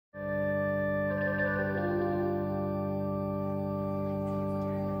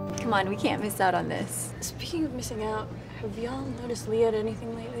Come on, we can't miss out on this. Speaking of missing out, have y'all noticed Leah at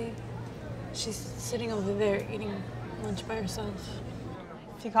anything lately? She's sitting over there eating lunch by herself.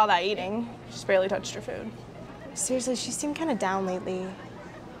 If you call that eating, she's barely touched her food. Seriously, she seemed kind of down lately.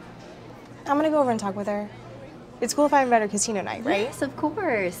 I'm gonna go over and talk with her. It's cool if I invite her casino night, right? Yes, of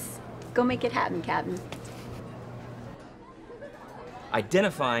course. Go make it happen, Captain.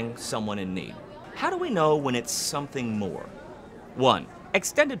 Identifying someone in need. How do we know when it's something more? 1.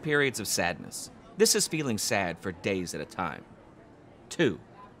 Extended periods of sadness. This is feeling sad for days at a time. 2.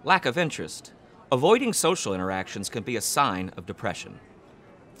 Lack of interest. Avoiding social interactions can be a sign of depression.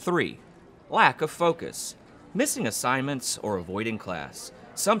 3. Lack of focus. Missing assignments or avoiding class.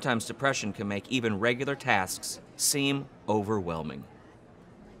 Sometimes depression can make even regular tasks seem overwhelming.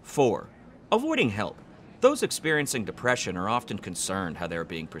 4. Avoiding help. Those experiencing depression are often concerned how they are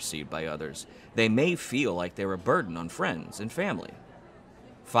being perceived by others. They may feel like they're a burden on friends and family.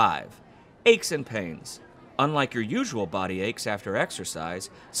 5. Aches and pains. Unlike your usual body aches after exercise,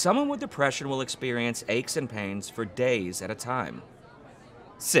 someone with depression will experience aches and pains for days at a time.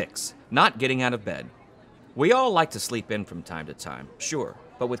 6. Not getting out of bed. We all like to sleep in from time to time, sure,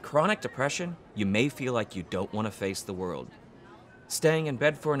 but with chronic depression, you may feel like you don't want to face the world. Staying in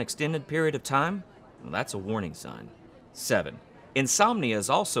bed for an extended period of time? Well, that's a warning sign. 7. Insomnia is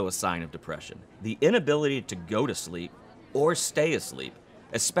also a sign of depression. The inability to go to sleep or stay asleep,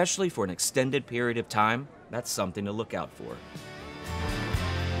 especially for an extended period of time, that's something to look out for.